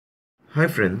Hi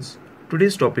friends,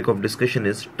 today's topic of discussion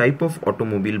is type of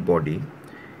automobile body.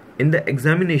 In the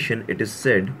examination it is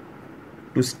said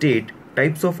to state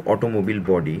types of automobile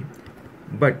body,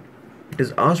 but it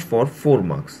is asked for 4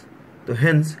 marks. So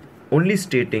hence only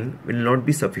stating will not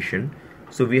be sufficient,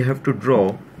 so we have to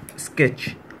draw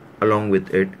sketch along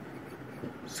with it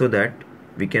so that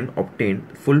we can obtain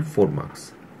full 4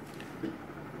 marks.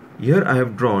 Here I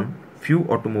have drawn few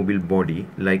automobile body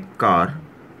like car,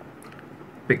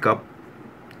 pickup,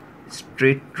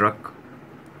 straight truck,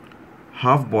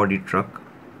 half body truck,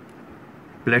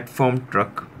 platform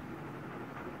truck,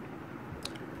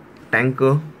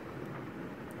 tanker,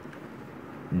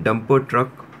 dumper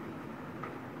truck,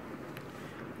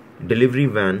 delivery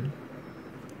van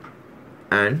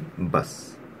and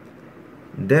bus.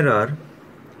 There are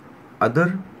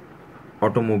other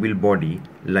automobile body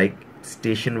like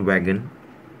station wagon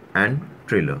and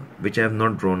trailer, which I have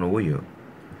not drawn over here.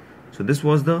 So this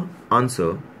was the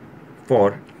answer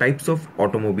for types of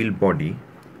automobile body.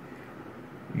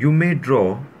 You may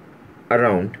draw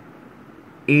around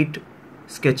 8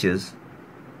 sketches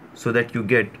so that you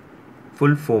get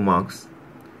full 4 marks.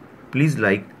 Please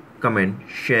like, comment,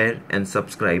 share and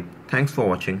subscribe. Thanks for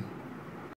watching.